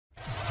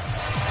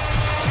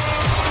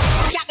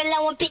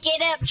gon' pick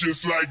it up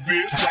just like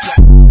this.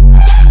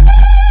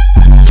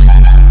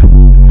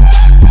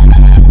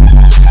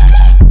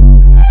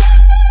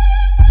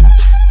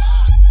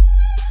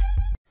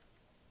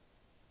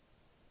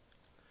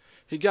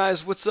 Hey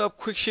guys, what's up?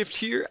 Quick Shift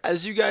here.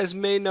 As you guys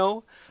may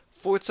know,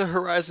 Forza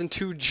Horizon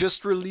 2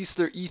 just released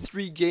their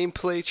E3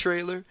 gameplay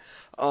trailer.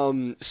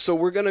 So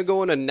we're gonna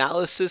go and I don't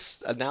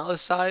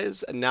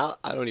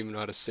even know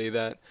how to say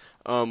that.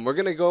 We're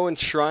gonna go and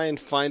try and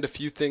find a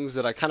few things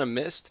that I kind of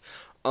missed.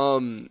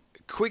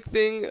 Quick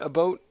thing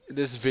about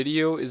this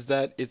video is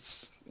that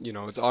it's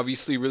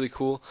obviously really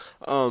cool.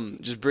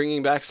 Just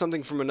bringing back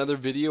something from another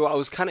video. I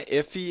was kind of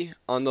iffy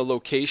on the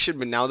location,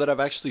 but now that I've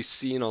actually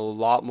seen a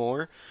lot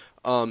more,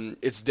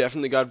 it's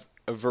definitely got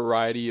a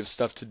variety of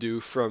stuff to do,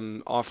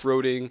 from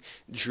off-roading,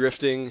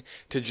 drifting,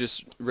 to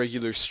just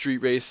regular street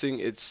racing.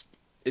 It's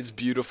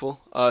beautiful.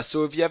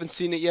 So if you haven't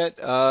seen it yet,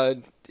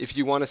 if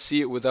you want to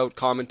see it without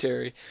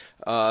commentary,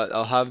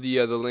 I'll have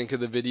the link of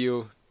the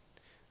video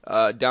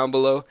down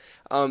below.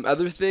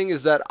 Other thing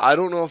is that I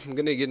don't know if I'm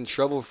gonna get in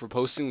trouble for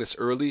posting this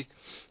early,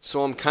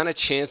 so I'm kind of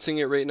chancing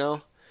it right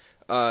now,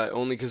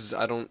 only because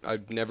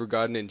I've never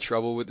gotten in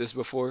trouble with this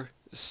before.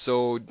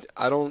 So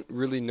I don't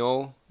really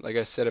know, like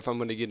I said, if I'm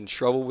going to get in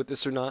trouble with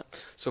this or not.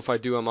 So if I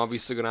do, I'm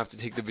obviously going to have to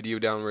take the video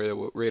down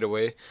right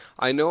away.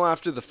 I know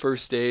after the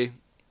first day,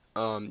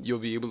 you'll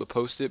be able to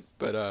post it,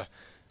 but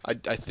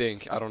I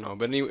think, I don't know.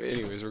 But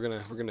anyways, we're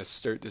gonna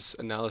start this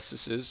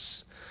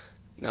analysis.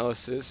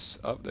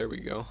 Oh, there we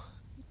go.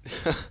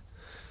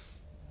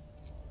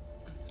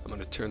 I'm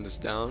gonna turn this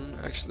down.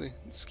 Actually,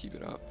 let's keep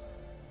it up.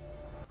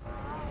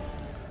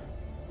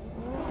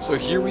 So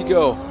here we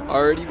go,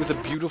 already with a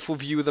beautiful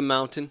view of the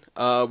mountain.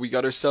 We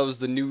got ourselves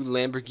the new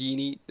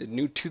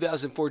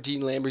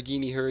 2014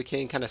 Lamborghini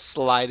Hurricane, kind of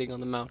sliding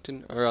on the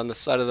mountain, or on the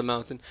side of the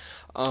mountain.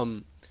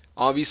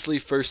 Obviously,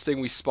 first thing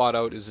we spot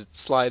out is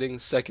it's sliding.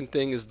 Second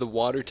thing is the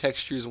water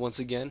textures once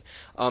again.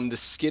 The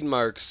skid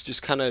marks,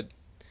 just kind of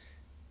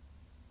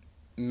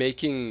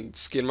making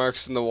skid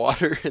marks in the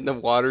water, and the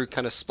water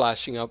kind of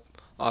splashing up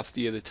off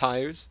the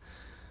tires.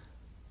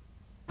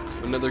 So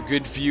another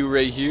good view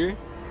right here.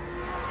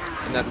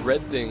 And that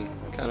red thing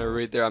kind of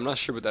right there, I'm not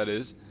sure what that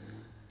is.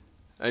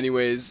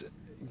 Anyways,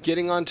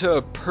 getting onto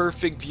a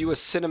perfect view, a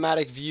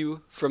cinematic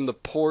view from the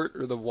port,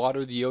 or the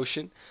water, the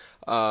ocean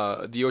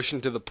to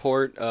the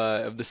port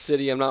of the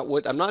city. I'm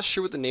not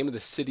sure what the name of the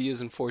city is,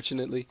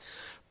 unfortunately,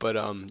 but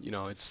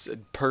it's a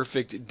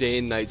perfect day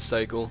and night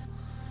cycle.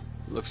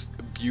 Looks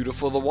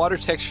beautiful. The water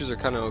textures are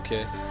kind of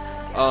okay.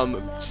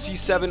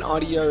 C7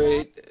 Audi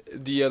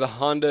R8, the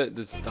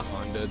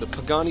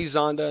Pagani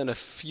Zonda, and a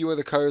few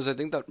other cars. I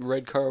think that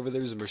red car over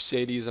there is a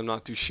Mercedes. I'm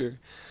not too sure.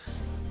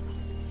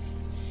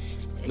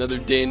 Another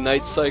day and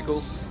night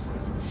cycle.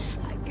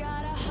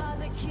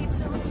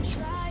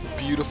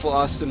 Beautiful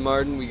Aston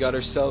Martin. We got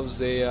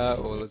ourselves a.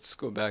 Let's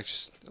go back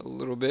just a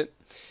little bit.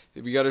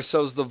 We got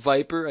ourselves the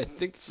Viper. I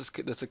think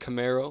that's a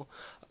Camaro.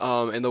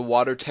 And the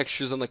water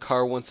textures on the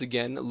car once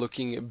again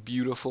looking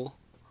beautiful.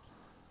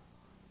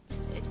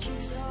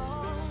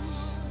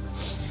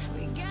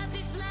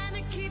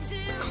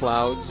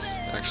 Clouds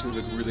actually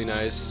look really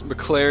nice.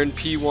 McLaren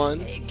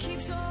P1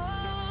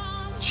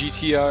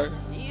 GTR.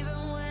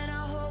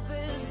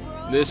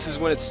 This is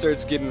when it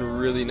starts getting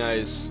really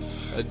nice.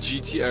 A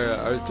GTR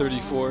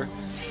R34.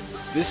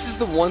 This is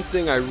the one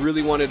thing I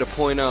really wanted to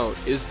point out,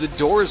 is the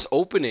doors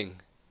opening.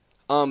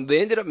 They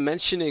ended up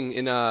mentioning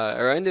in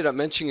I ended up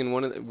mentioning in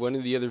one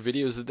of the other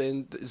videos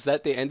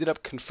that they ended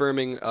up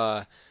confirming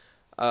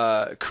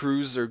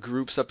crews or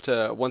groups up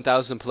to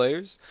 1,000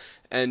 players,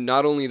 and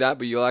not only that,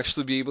 but you'll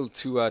actually be able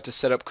to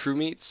set up crew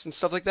meets and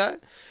stuff like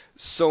that.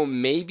 So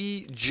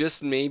maybe,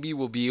 just maybe,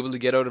 we'll be able to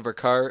get out of our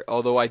car.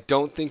 Although I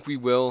don't think we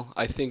will.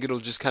 I think it'll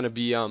just kind of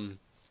be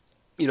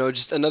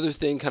just another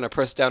thing, kind of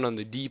press down on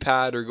the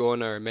D-pad or go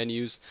on our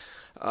menus.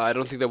 I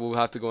don't think that we'll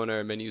have to go on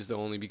our menus though,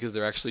 only because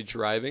they're actually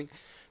driving.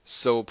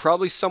 So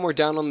probably somewhere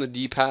down on the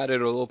D-pad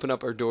it'll open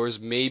up our doors,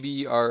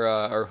 maybe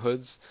our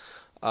hoods.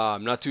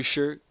 I'm not too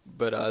sure,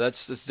 but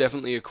that's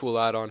definitely a cool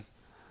add-on.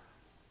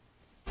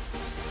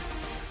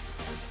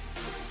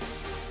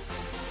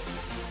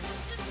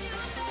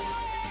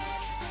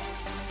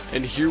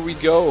 And here we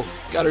go.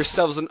 Got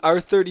ourselves an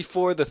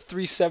R34, the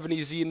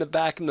 370Z in the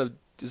back, and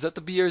is that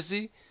the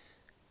BRZ?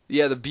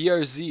 Yeah, the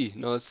BRZ.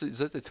 No, is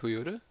that the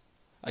Toyota?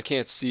 I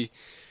can't see.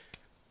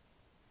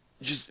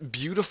 Just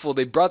beautiful.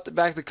 They brought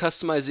back the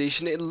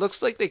customization. It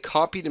looks like they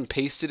copied and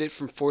pasted it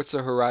from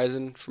Forza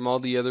Horizon, from all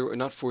the other,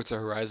 not Forza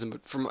Horizon,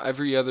 but from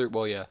every other,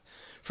 well, yeah,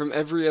 from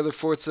every other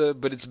Forza.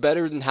 But it's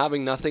better than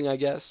having nothing, I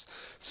guess.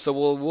 So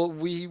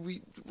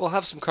we'll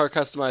have some car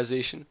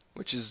customization,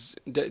 which is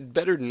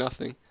better than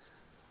nothing.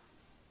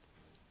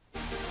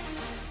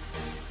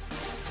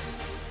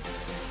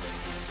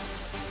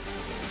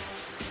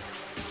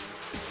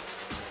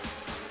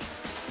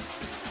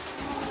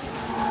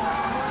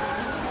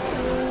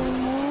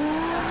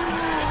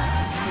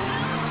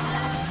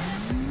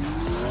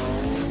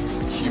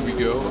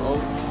 Go.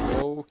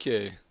 Oh,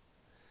 okay.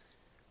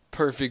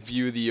 Perfect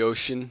view of the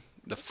ocean,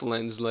 the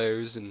Flens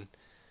layers, and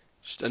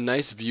Just a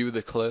nice view of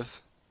the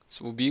cliff.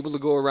 So we'll be able to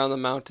go around the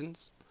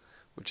mountains,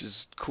 which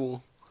is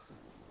cool.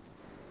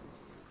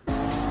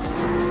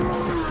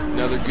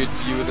 Another good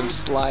view of them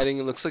sliding.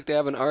 It looks like they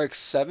have an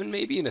RX-7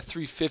 maybe and a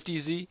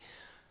 350Z.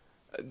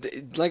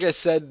 Like I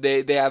said,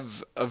 they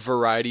have a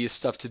variety of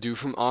stuff to do,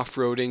 from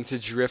off-roading to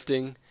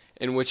drifting,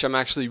 in which I'm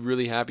actually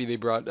really happy they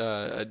brought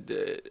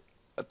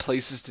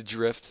places to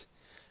drift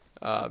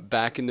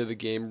back into the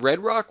game. Red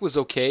Rock was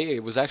okay.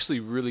 It was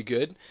actually really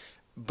good.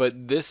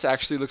 But this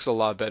actually looks a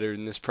lot better,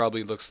 and this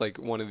probably looks like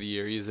one of the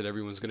areas that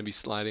everyone's going to be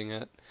sliding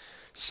at.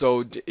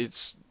 So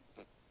it's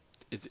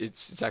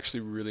actually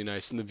really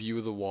nice, and the view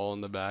of the wall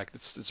in the back,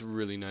 it's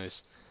really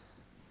nice.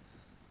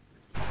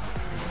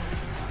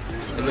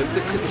 And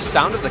the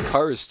sound of the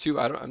cars too.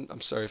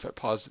 I'm sorry if I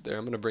paused it there.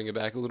 I'm gonna bring it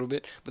back a little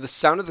bit. But the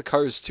sound of the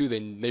cars too.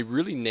 They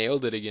really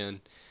nailed it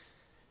again.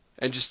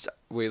 And just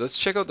wait, let's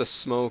check out the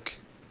smoke.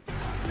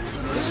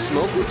 The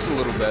smoke looks a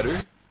little better.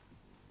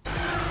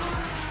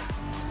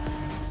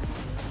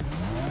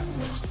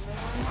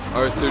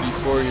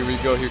 R34, here we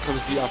go. Here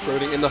comes the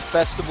off-roading and the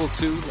festival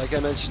too, like I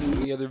mentioned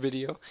in the other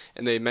video,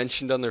 and they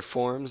mentioned on their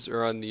forums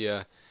or on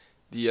the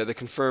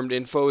confirmed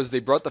info is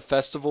they brought the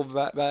festival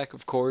back.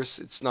 Of course,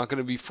 it's not going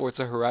to be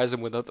Forza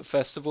Horizon without the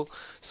festival,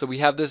 so we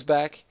have this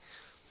back.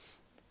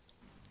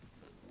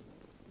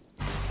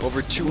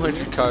 Over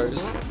 200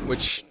 cars,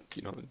 which,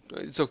 you know,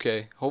 it's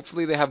okay.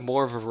 Hopefully they have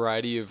more of a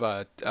variety of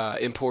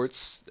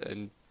imports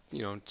and,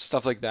 you know,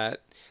 stuff like that,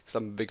 because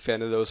I'm a big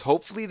fan of those.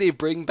 Hopefully they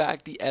bring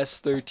back the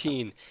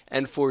S13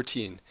 and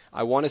 14.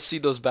 I want to see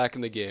those back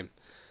in the game.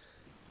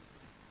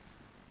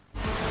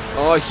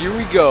 Oh, here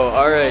we go.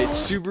 Alright,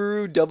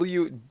 Subaru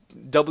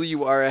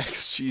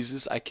WRX,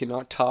 Jesus, I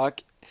cannot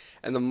talk.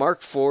 And the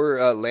Mark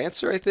IV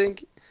Lancer, I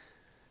think.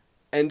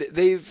 And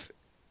they've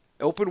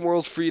open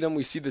world freedom.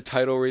 We see the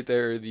title right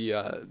there,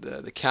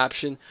 the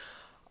caption.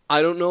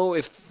 I don't know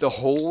if the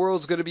whole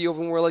world's going to be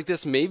open world like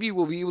this. Maybe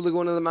we'll be able to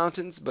go into the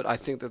mountains, but I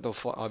think that they'll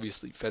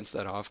obviously fence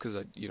that off because,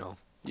 you know,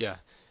 yeah.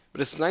 But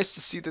it's nice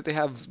to see that they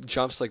have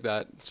jumps like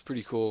that. It's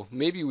pretty cool.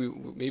 Maybe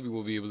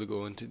we'll be able to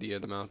go into the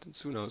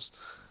mountains. Who knows?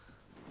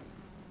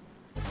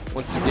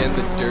 Once again,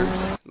 the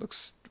dirt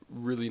looks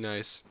really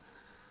nice.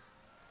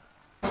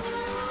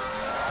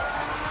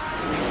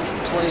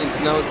 Planes.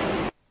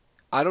 Now,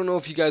 I don't know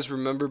if you guys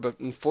remember, but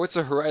in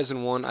Forza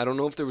Horizon 1, I don't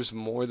know if there was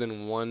more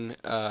than one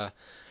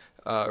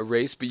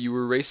race, but you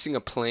were racing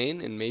a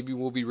plane, and maybe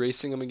we'll be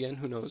racing them again.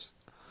 Who knows?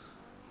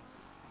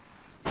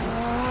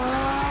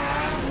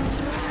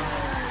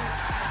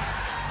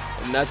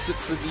 And that's it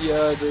for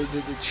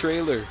the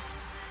trailer.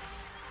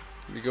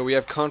 Here we go. We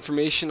have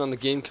confirmation on the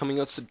game coming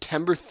out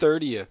September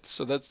 30th,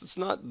 so it's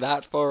not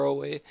that far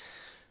away.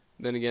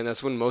 Then again,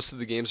 that's when most of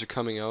the games are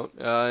coming out.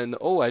 And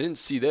oh, I didn't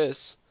see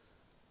this.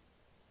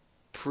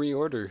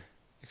 Pre-order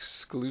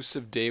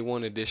exclusive day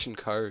one edition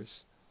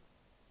cars.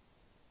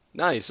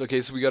 Nice.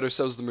 Okay, so we got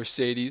ourselves the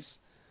Mercedes,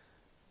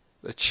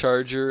 the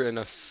Charger, and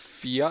a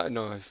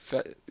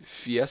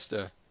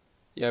Fiesta.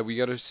 Yeah, we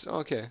got our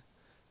okay.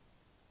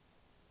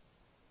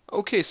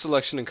 Okay,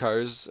 selection in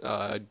cars.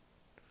 I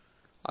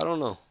don't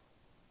know.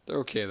 They're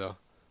okay though.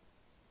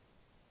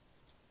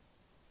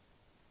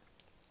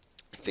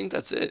 I think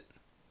that's it.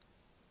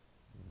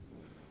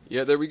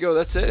 Yeah, there we go.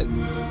 That's it.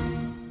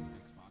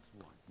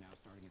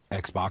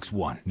 Xbox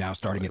One now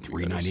starting at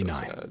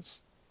 $399.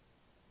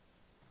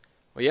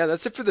 Well, yeah,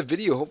 that's it for the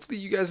video. Hopefully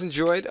you guys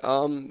enjoyed.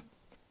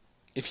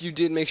 If you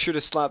did, make sure to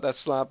slap that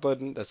slap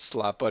button.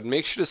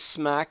 Make sure to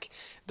smack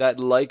that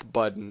like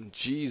button.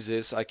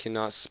 Jesus, I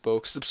cannot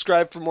spoke.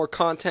 Subscribe for more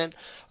content.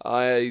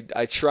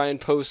 I try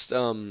and post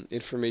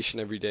information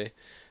every day.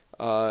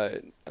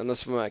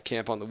 Unless I'm at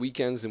camp on the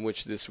weekends, in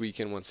which this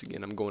weekend, once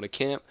again, I'm going to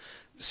camp.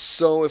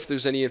 So if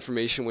there's any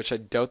information, which I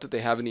doubt that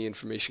they have any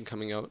information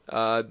coming out,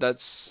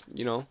 that's,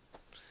 you know,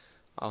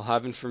 I'll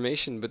have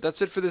information. But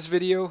that's it for this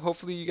video.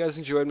 Hopefully you guys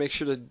enjoyed. Make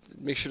sure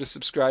to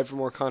subscribe for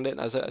more content.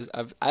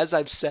 As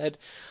I've said,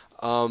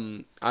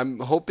 I'm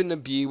hoping to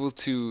be able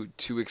to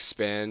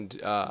expand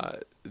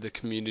the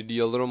community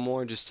a little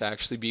more, just to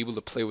actually be able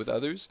to play with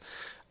others.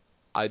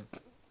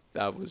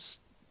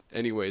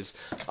 Anyways,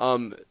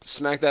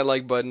 smack that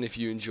like button if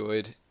you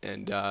enjoyed,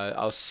 and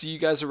I'll see you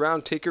guys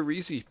around. Take her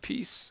easy.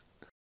 Peace.